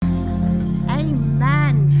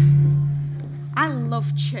I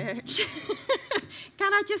love church.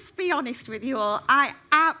 Can I just be honest with you all? I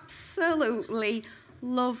absolutely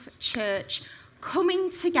love church. Coming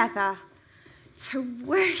together to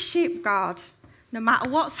worship God, no matter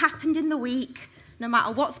what's happened in the week, no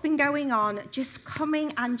matter what's been going on, just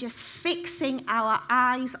coming and just fixing our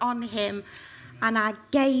eyes on him and our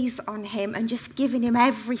gaze on him and just giving him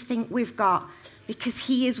everything we've got, because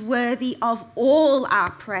he is worthy of all our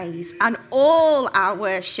praise and all our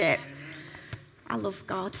worship. I love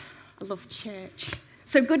God. I love church.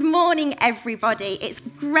 So good morning, everybody. It's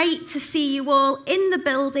great to see you all in the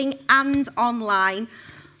building and online.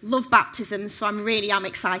 Love baptism, so I'm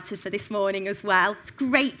excited for this morning as well. It's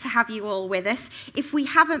great to have you all with us. If we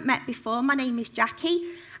haven't met before, my name is Jackie,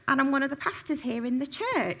 and I'm one of the pastors here in the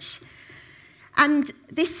church. And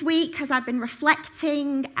this week, as I've been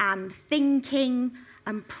reflecting and thinking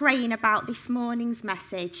and praying about this morning's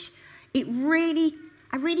message,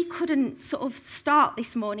 I really couldn't sort of start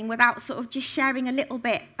this morning without sort of just sharing a little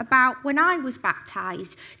bit about when I was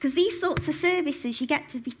baptised. Because these sorts of services, you get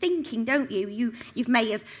to be thinking, don't you? You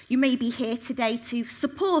may be here today to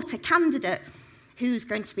support a candidate who's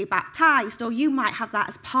going to be baptised, or you might have that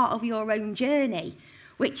as part of your own journey,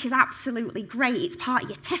 which is absolutely great. It's part of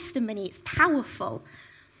your testimony. It's powerful.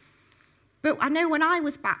 But I know when I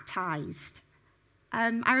was baptised,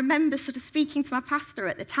 I remember sort of speaking to my pastor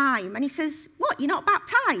at the time, and he says, "What, you're not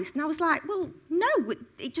baptised?" And I was like, "Well, no,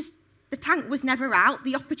 the tank was never out,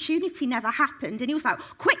 the opportunity never happened." And he was like,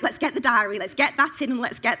 "Quick, let's get the diary, let's get that in and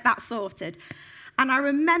let's get that sorted." And I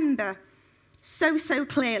remember so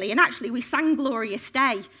clearly, and actually we sang Glorious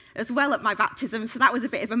Day as well at my baptism, so that was a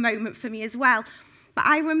bit of a moment for me as well. But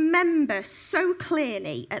I remember so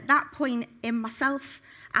clearly at that point in myself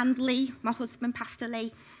and Lee, my husband, Pastor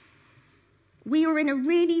Lee, we were in a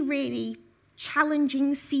really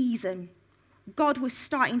challenging season. God was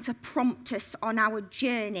starting to prompt us on our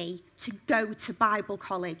journey to go to Bible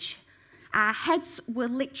college. Our heads were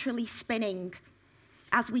literally spinning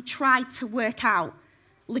as we tried to work out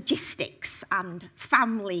logistics and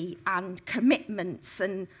family and commitments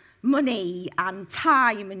and money and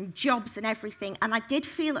time and jobs and everything. And I did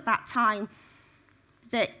feel at that time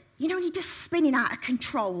that, you're just spinning out of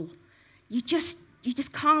control. You just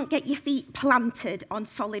can't get your feet planted on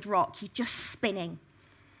solid rock. You're just spinning.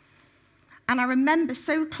 And I remember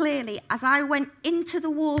so clearly as I went into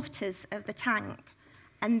the waters of the tank,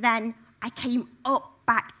 and then I came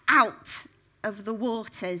back out of the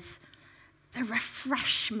waters, the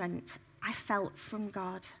refreshment I felt from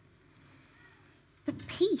God. The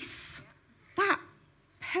peace, that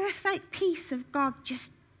perfect peace of God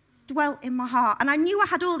just dwelt in my heart. And I knew I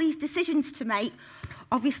had all these decisions to make,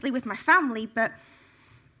 obviously with my family, but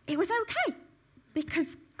it was okay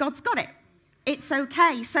because God's got it. It's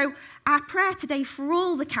okay. So our prayer today for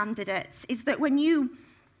all the candidates is that when you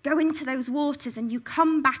go into those waters and you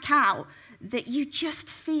come back out, that you just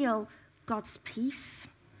feel God's peace,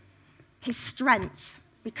 his strength,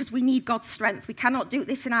 because we need God's strength. We cannot do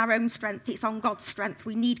this in our own strength. It's on God's strength.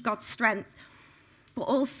 We need God's strength. But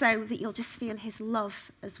also that you'll just feel his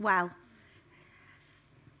love as well.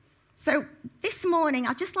 So this morning,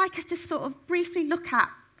 I'd just like us to sort of briefly look at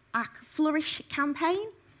our Flourish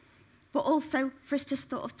campaign, but also for us to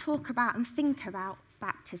sort of talk about and think about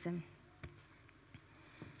baptism.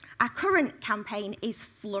 Our current campaign is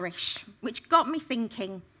Flourish, which got me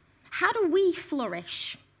thinking, how do we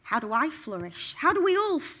flourish? How do I flourish? How do we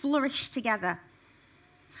all flourish together?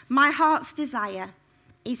 My heart's desire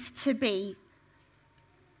is to be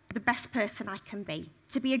the best person I can be,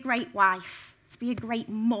 to be a great wife, to be a great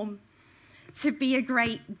mum, to be a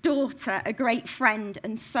great daughter, a great friend,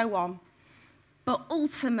 and so on. But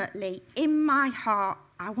ultimately, in my heart,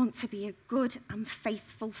 I want to be a good and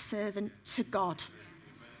faithful servant to God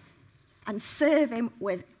and serve him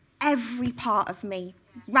with every part of me,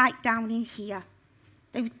 right down in here,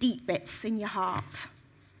 those deep bits in your heart.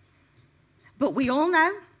 But we all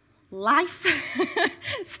know life,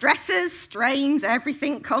 stresses, strains,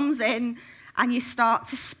 everything comes in, and you start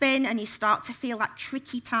to spin and you start to feel that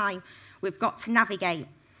tricky time we've got to navigate.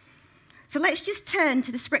 So let's just turn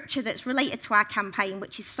to the scripture that's related to our campaign,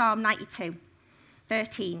 which is Psalm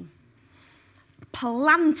 92:13.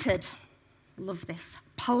 Planted, love this,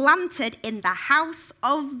 planted in the house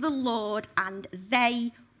of the Lord, and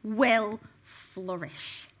they will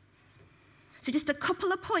flourish. So just a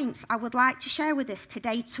couple of points I would like to share with us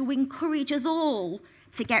today to encourage us all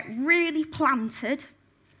to get really planted,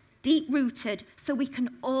 deep-rooted, so we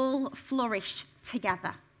can all flourish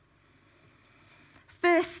together.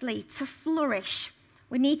 Firstly, to flourish,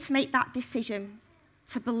 we need to make that decision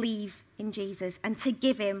to believe in Jesus and to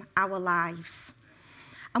give him our lives.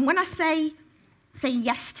 And when I say saying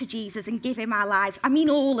yes to Jesus and give him our lives. I mean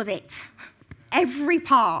all of it, every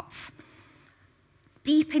part,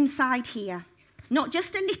 deep inside here. Not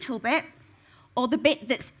just a little bit or the bit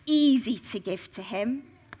that's easy to give to him.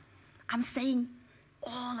 I'm saying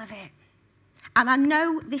all of it. And I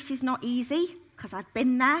know this is not easy because I've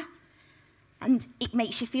been there and it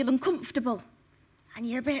makes you feel uncomfortable. And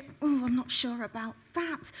you're a bit, oh, I'm not sure about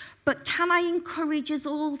that. But can I encourage us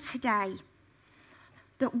all today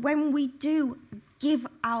that when we do give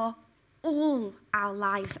all our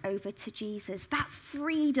lives over to Jesus, that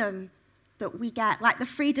freedom that we get, like the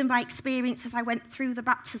freedom I experienced as I went through the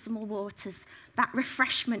baptismal waters, that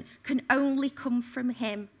refreshment can only come from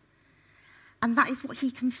him. And that is what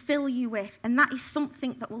he can fill you with. And that is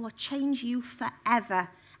something that will change you forever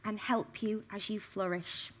and help you as you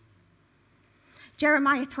flourish.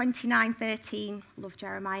 Jeremiah 29:13, love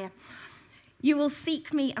Jeremiah. You will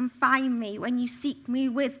seek me and find me when you seek me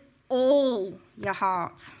with all your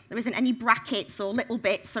heart. There isn't any brackets or little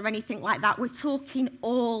bits or anything like that. We're talking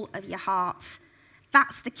all of your heart.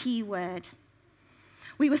 That's the key word.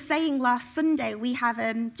 We were saying last Sunday, we have,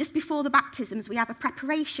 just before the baptisms, we have a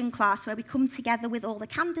preparation class where we come together with all the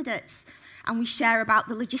candidates and we share about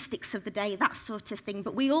the logistics of the day, that sort of thing.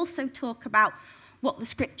 But we also talk about what the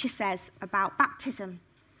scripture says about baptism.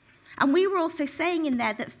 And we were also saying in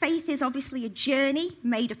there that faith is obviously a journey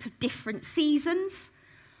made up of different seasons.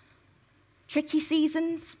 Tricky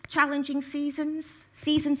seasons, challenging seasons,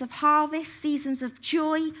 seasons of harvest, seasons of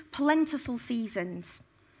joy, plentiful seasons.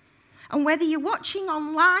 And whether you're watching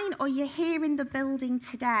online or you're here in the building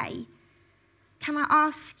today, can I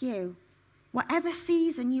ask you, whatever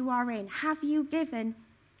season you are in, have you given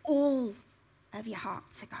all of your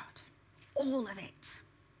heart to God? All of it.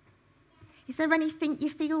 Is there anything you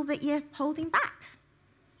feel that you're holding back?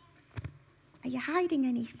 Are you hiding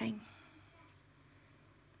anything?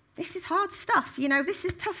 This is hard stuff, this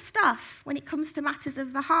is tough stuff when it comes to matters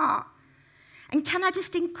of the heart. And can I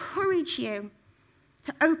just encourage you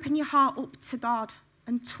to open your heart up to God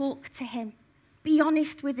and talk to him? Be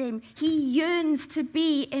honest with him. He yearns to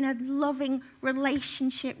be in a loving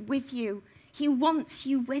relationship with you. He wants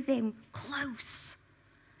you with him, close.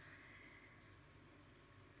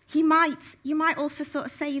 You might also sort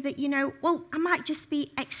of say that, I might just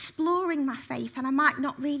be exploring my faith and I might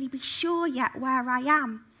not really be sure yet where I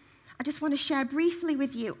am. I just want to share briefly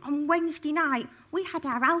with you. On Wednesday night, we had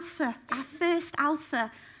our first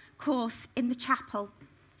Alpha course in the chapel.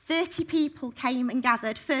 30 people came and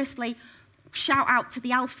gathered. Firstly, shout out to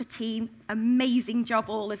the Alpha team. Amazing job,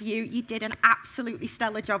 all of you. You did an absolutely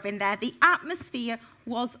stellar job in there. The atmosphere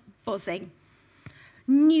was buzzing.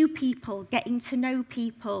 New people, getting to know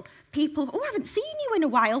people, I haven't seen you in a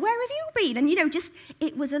while, where have you been? And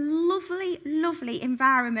it was a lovely, lovely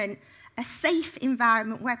environment, a safe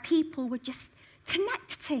environment where people were just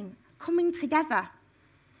connecting, coming together.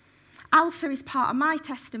 Alpha is part of my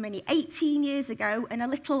testimony. 18 years ago, in a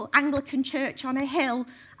little Anglican church on a hill,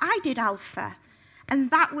 I did Alpha.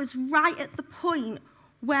 And that was right at the point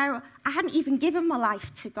where I hadn't even given my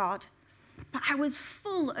life to God. But I was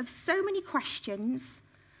full of so many questions,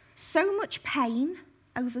 so much pain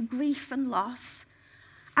over grief and loss.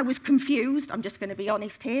 I was confused, I'm just going to be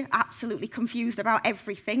honest here, absolutely confused about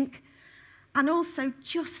everything. And also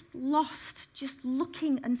just lost, just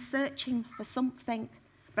looking and searching for something.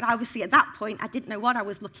 But obviously at that point, I didn't know what I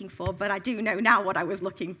was looking for, but I do know now what I was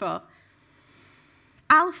looking for.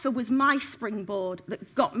 Alpha was my springboard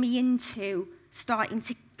that got me into starting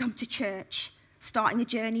to come to church, starting a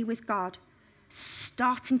journey with God,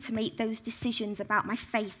 starting to make those decisions about my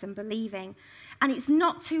faith and believing. And it's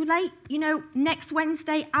not too late. Next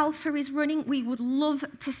Wednesday, Alpha is running. We would love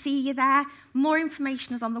to see you there. More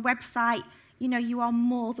information is on the website. You are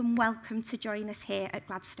more than welcome to join us here at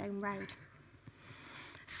Gladstone Road.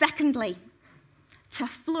 Secondly, to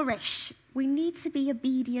flourish, we need to be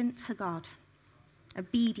obedient to God.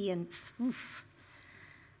 Obedience. Oof.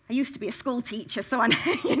 I used to be a school teacher, so I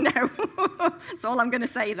know, that's all I'm going to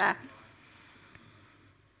say there.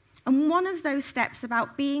 And one of those steps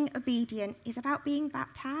about being obedient is about being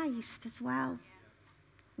baptized as well.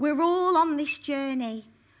 We're all on this journey,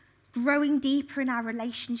 growing deeper in our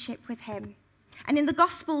relationship with him. And in the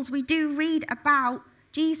Gospels, we do read about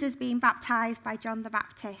Jesus being baptized by John the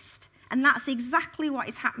Baptist. And that's exactly what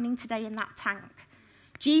is happening today in that tank.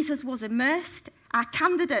 Jesus was immersed. Our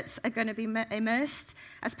candidates are going to be immersed.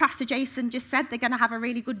 As Pastor Jason just said, they're going to have a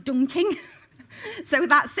really good dunking. So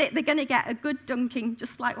that's it. They're going to get a good dunking,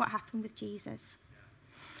 just like what happened with Jesus.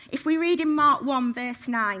 If we read in Mark 1, verse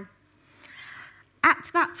 9, at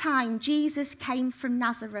that time, Jesus came from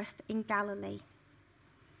Nazareth in Galilee,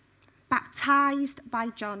 baptized by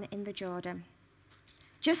John in the Jordan.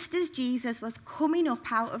 Just as Jesus was coming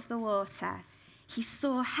up out of the water, he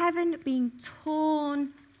saw heaven being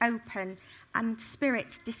torn open and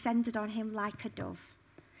Spirit descended on him like a dove.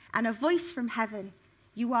 And a voice from heaven,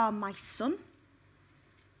 "You are my Son,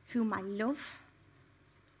 whom I love,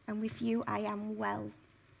 and with you I am well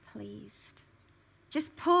pleased."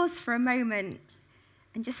 Just pause for a moment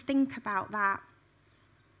and just think about that.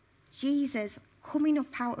 Jesus coming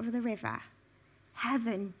up out of the river,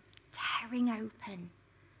 heaven tearing open,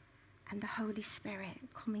 and the Holy Spirit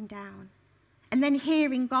coming down. And then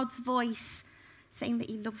hearing God's voice saying that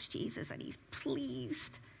he loves Jesus and he's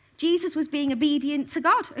pleased. Jesus was being obedient to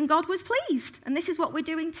God, and God was pleased. And this is what we're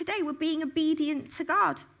doing today. We're being obedient to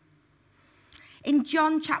God. In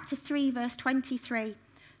John chapter 3, verse 23,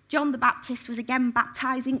 John the Baptist was again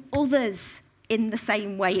baptizing others in the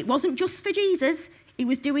same way. It wasn't just for Jesus. He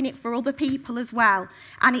was doing it for other people as well.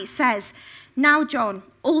 And it says, "Now John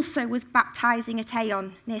also was baptizing at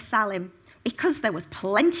Aenon near Salim, because there was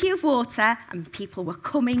plenty of water and people were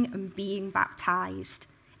coming and being baptized."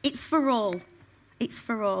 It's for all. It's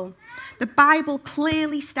for all. The Bible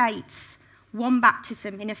clearly states one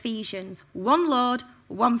baptism in Ephesians, one Lord,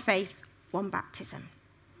 one faith, one baptism.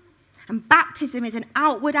 And baptism is an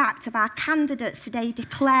outward act of our candidates today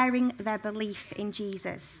declaring their belief in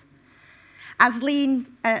Jesus. As Lee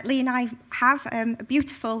and I have a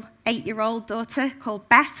beautiful 8-year-old daughter called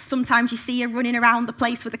Beth. Sometimes you see her running around the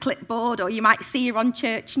place with a clipboard, or you might see her on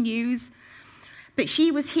church news. But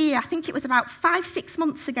she was here, I think it was about 5-6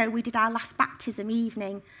 months ago, we did our last baptism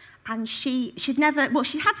evening. And she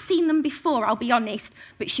had seen them before, I'll be honest,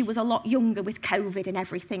 but she was a lot younger with COVID and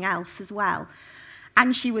everything else as well.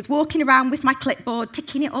 And she was walking around with my clipboard,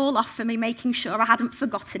 ticking it all off for me, making sure I hadn't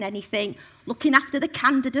forgotten anything, looking after the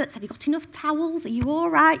candidates. Have you got enough towels? Are you all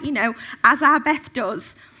right? You know, as our Beth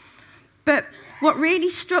does. But what really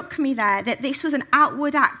struck me there, that this was an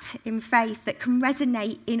outward act in faith that can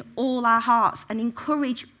resonate in all our hearts and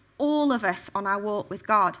encourage all of us on our walk with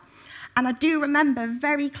God. And I do remember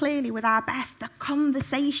very clearly with our Beth the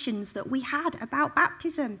conversations that we had about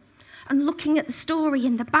baptism, and looking at the story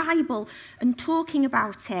in the Bible and talking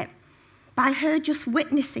about it, by her just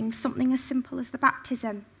witnessing something as simple as the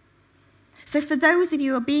baptism. So for those of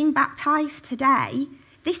you who are being baptized today,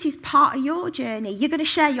 this is part of your journey. You're going to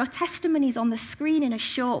share your testimonies on the screen in a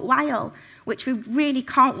short while, which we really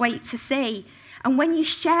can't wait to see. And when you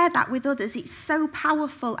share that with others, it's so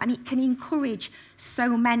powerful and it can encourage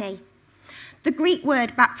so many. The Greek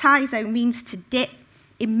word baptizo means to dip,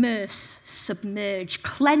 immerse, submerge,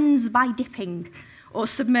 cleanse by dipping or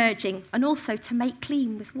submerging, and also to make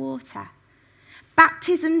clean with water.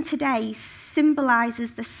 Baptism today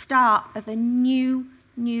symbolizes the start of a new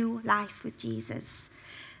life with Jesus.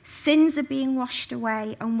 Sins are being washed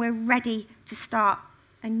away and we're ready to start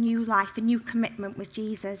a new life, a new commitment with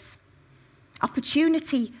Jesus.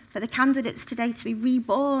 Opportunity for the candidates today to be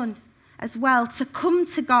reborn as well, to come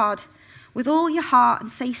to God with all your heart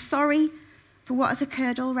and say sorry for what has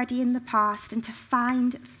occurred already in the past, and to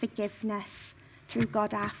find forgiveness through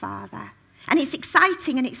God our Father. And it's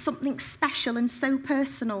exciting and it's something special and so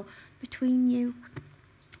personal between you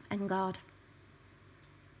and God.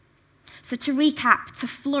 So to recap, to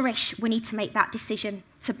flourish, we need to make that decision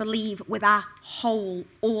to believe with our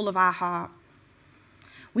all of our heart.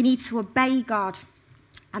 We need to obey God,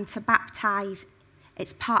 and to baptize,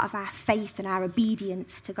 it's part of our faith and our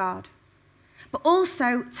obedience to God. But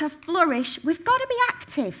also, to flourish, we've got to be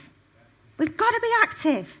active. We've got to be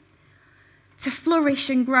active to flourish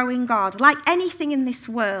and grow in God. Like anything in this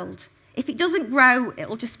world, if it doesn't grow,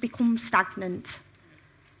 it'll just become stagnant.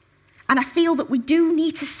 And I feel that we do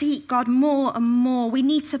need to seek God more and more. We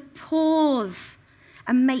need to pause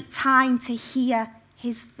and make time to hear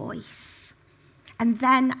his voice. And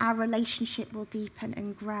then our relationship will deepen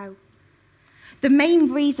and grow. The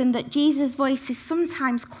main reason that Jesus' voice is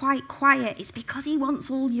sometimes quite quiet is because he wants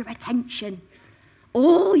all your attention.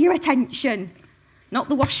 All your attention. Not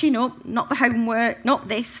the washing up, not the homework, not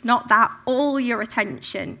this, not that. All your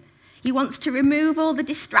attention. He wants to remove all the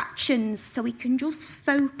distractions so we can just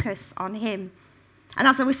focus on him. And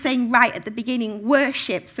as I was saying right at the beginning,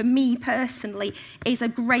 worship, for me personally, is a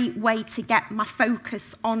great way to get my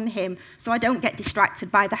focus on him so I don't get distracted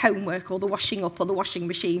by the homework or the washing up or the washing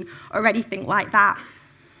machine or anything like that.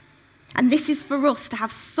 And this is for us to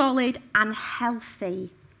have solid and healthy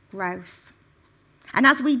growth. And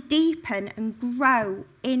as we deepen and grow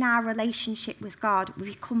in our relationship with God,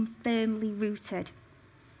 we become firmly rooted.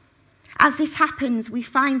 As this happens, we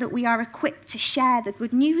find that we are equipped to share the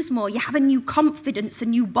good news more. You have a new confidence, a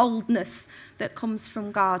new boldness that comes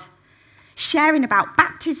from God. Sharing about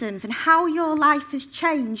baptisms and how your life has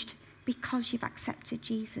changed because you've accepted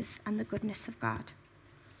Jesus and the goodness of God.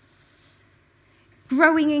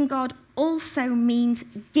 Growing in God also means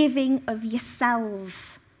giving of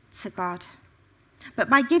yourselves to God. But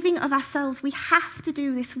by giving of ourselves, we have to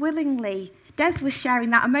do this willingly. Des was sharing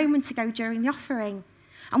that a moment ago during the offering.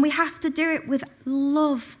 And we have to do it with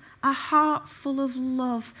love, a heart full of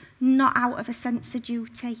love, not out of a sense of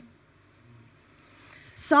duty.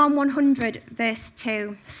 Psalm 100, verse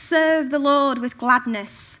 2. Serve the Lord with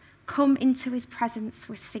gladness. Come into his presence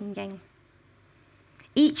with singing.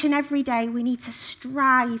 Each and every day we need to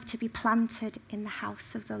strive to be planted in the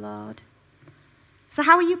house of the Lord. So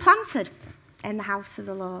how are you planted in the house of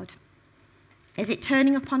the Lord? Is it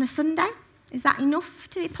turning up on a Sunday? Is that enough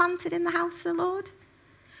to be planted in the house of the Lord?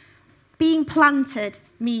 Being planted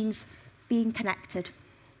means being connected.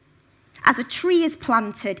 As a tree is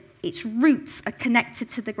planted, its roots are connected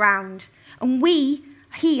to the ground. And we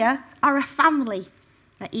here are a family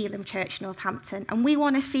at Elim Church Northampton, and we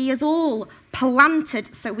want to see us all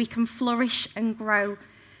planted so we can flourish and grow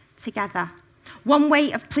together. One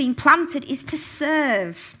way of being planted is to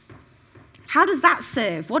serve. How does that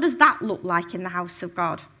serve? What does that look like in the house of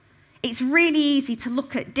God? It's really easy to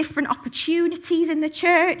look at different opportunities in the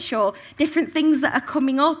church or different things that are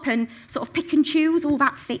coming up and sort of pick and choose, oh,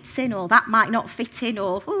 that fits in, or that might not fit in,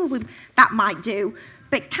 or oh, that might do.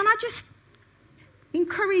 But can I just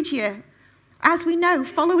encourage you? As we know,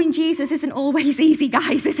 following Jesus isn't always easy,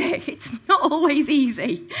 guys, is it? It's not always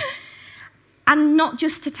easy. And not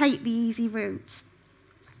just to take the easy route.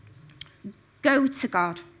 Go to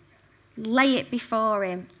God, lay it before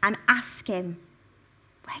him, and ask him,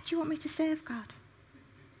 where do you want me to serve, God?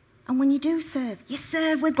 And when you do serve, you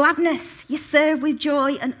serve with gladness, you serve with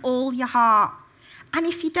joy and all your heart. And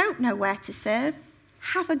if you don't know where to serve,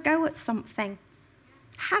 have a go at something.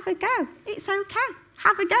 Have a go. It's okay.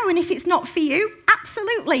 Have a go. And if it's not for you,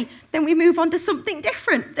 absolutely, then we move on to something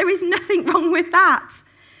different. There is nothing wrong with that.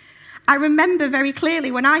 I remember very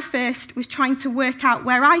clearly when I first was trying to work out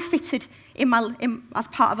where I fitted as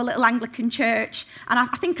part of a little Anglican church, and I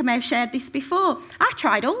think I may have shared this before. I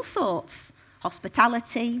tried all sorts.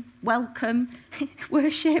 Hospitality, welcome,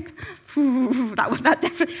 worship. Ooh, that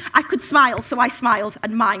definitely, I could smile, so I smiled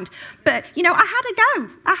and mind. But, I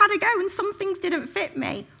had a go, and some things didn't fit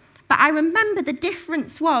me. But I remember the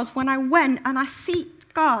difference was when I went and I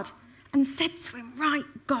sought God and said to him, right,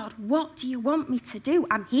 God, what do you want me to do?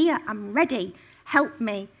 I'm here, I'm ready, help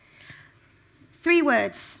me. 3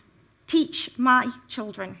 words, teach my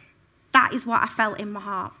children. That is what I felt in my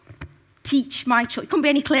heart. Teach my children. Couldn't be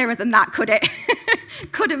any clearer than that, could it?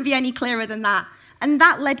 Couldn't be any clearer than that. And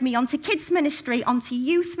that led me onto kids ministry, onto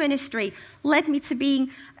youth ministry, led me to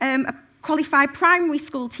being a qualified primary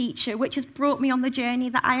school teacher, which has brought me on the journey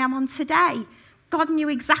that I am on today. God knew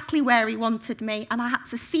exactly where he wanted me, and I had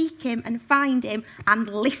to seek him and find him and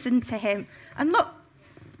listen to him. And look,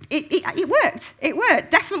 it worked. It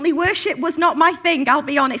worked. Definitely worship was not my thing, I'll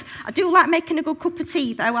be honest. I do like making a good cup of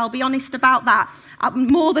tea, though, I'll be honest about that. I'm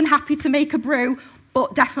more than happy to make a brew,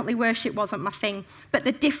 but definitely worship wasn't my thing. But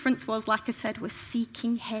the difference was, like I said, was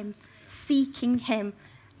seeking him,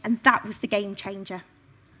 and that was the game changer.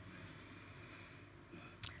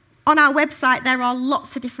 On our website, there are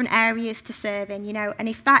lots of different areas to serve in, and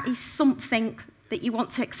if that is something that you want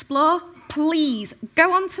to explore, please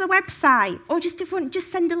go onto the website, or just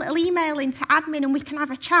send a little email into admin and we can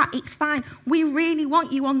have a chat. It's fine. We really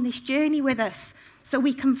want you on this journey with us so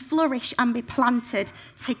we can flourish and be planted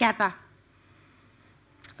together.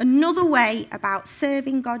 Another way about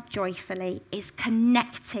serving God joyfully is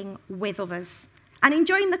connecting with others and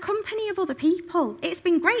enjoying the company of other people. It's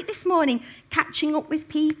been great this morning, catching up with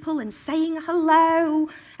people and saying hello,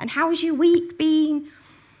 and how's your week been?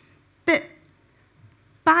 But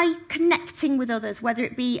by connecting with others, whether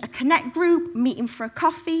it be a connect group, meeting for a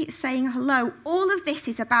coffee, saying hello, all of this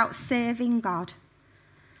is about serving God.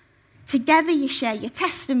 Together you share your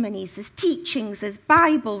testimonies, there's teachings, there's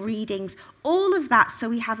Bible readings, all of that so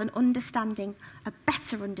we have a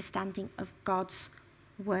better understanding of God's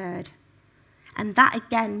word. And that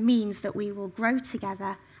again means that we will grow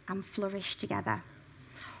together and flourish together.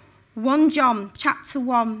 1 John chapter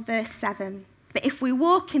 1 verse 7. But if we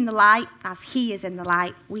walk in the light as he is in the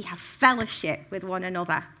light, we have fellowship with one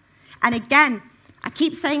another. And again, I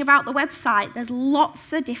keep saying about the website, there's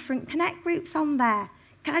lots of different connect groups on there.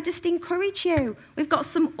 Can I just encourage you? We've got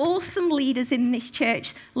some awesome leaders in this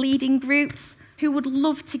church leading groups who would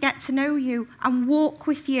love to get to know you and walk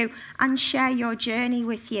with you and share your journey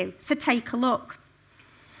with you. So take a look.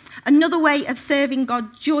 Another way of serving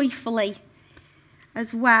God joyfully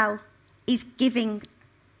as well is giving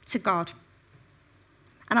to God.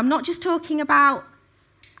 And I'm not just talking about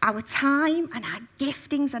our time and our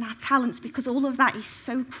giftings and our talents, because all of that is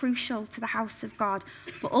so crucial to the house of God,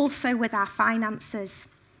 but also with our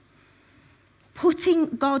finances.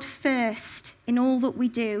 Putting God first in all that we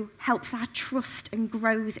do helps our trust and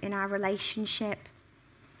grows in our relationship.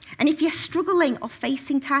 And if you're struggling or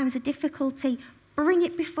facing times of difficulty, bring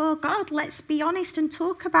it before God. Let's be honest and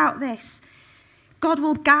talk about this. God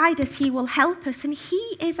will guide us, he will help us, and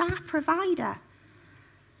he is our provider.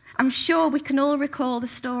 I'm sure we can all recall the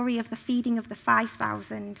story of the feeding of the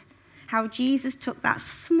 5,000, how Jesus took that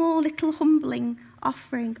small little humbling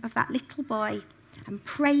offering of that little boy and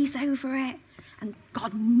prays over it, and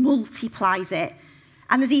God multiplies it.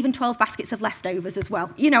 And there's even 12 baskets of leftovers as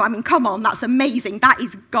well. Come on, that's amazing. That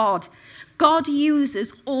is God. God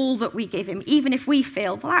uses all that we give him, even if we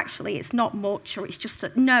feel, well, actually, it's not much, or it's just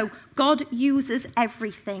that. No, God uses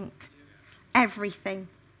everything. Everything.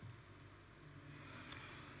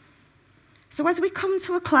 So as we come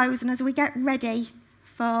to a close and as we get ready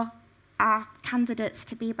for our candidates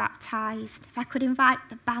to be baptised, if I could invite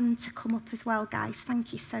the band to come up as well, guys.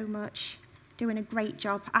 Thank you so much. Doing a great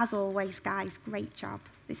job. As always, guys, great job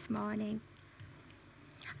this morning.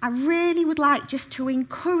 I really would like just to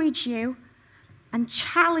encourage you and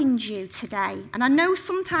challenge you today. And I know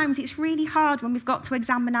sometimes it's really hard when we've got to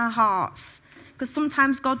examine our hearts, because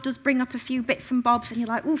sometimes God does bring up a few bits and bobs and you're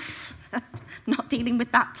like, oof, not dealing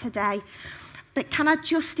with that today. But can I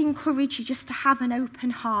just encourage you just to have an open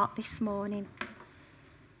heart this morning?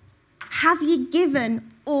 Have you given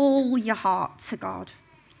all your heart to God?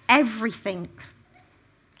 Everything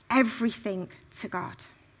to God.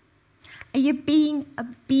 Are you being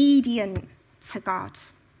obedient to God?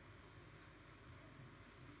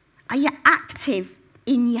 Are you active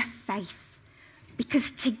in your faith?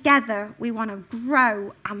 Because together we want to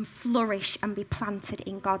grow and flourish and be planted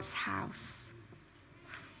in God's house.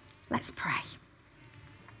 Let's pray.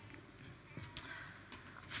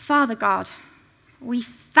 Father God, we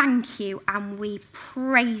thank you and we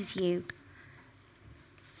praise you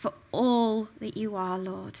for all that you are,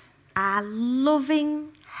 Lord, our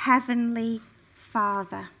loving heavenly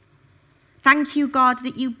Father. Thank you, God,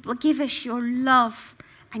 that you give us your love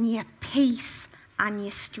and your peace and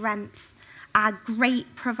your strength, our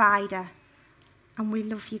great provider. And we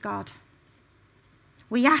love you, God.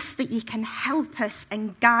 We ask that you can help us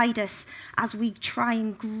and guide us as we try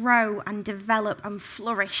and grow and develop and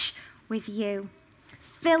flourish with you.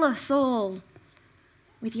 Fill us all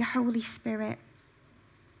with your Holy Spirit.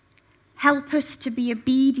 Help us to be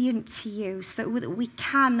obedient to you so that we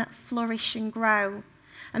can flourish and grow.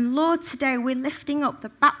 And Lord, today we're lifting up the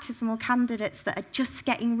baptismal candidates that are just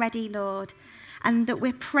getting ready, Lord, and that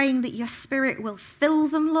we're praying that your Spirit will fill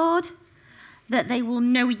them, Lord, that they will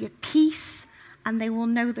know your peace and they will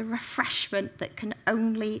know the refreshment that can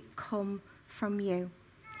only come from you.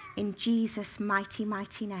 In Jesus' mighty,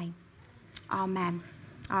 mighty name. Amen.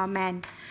 Amen.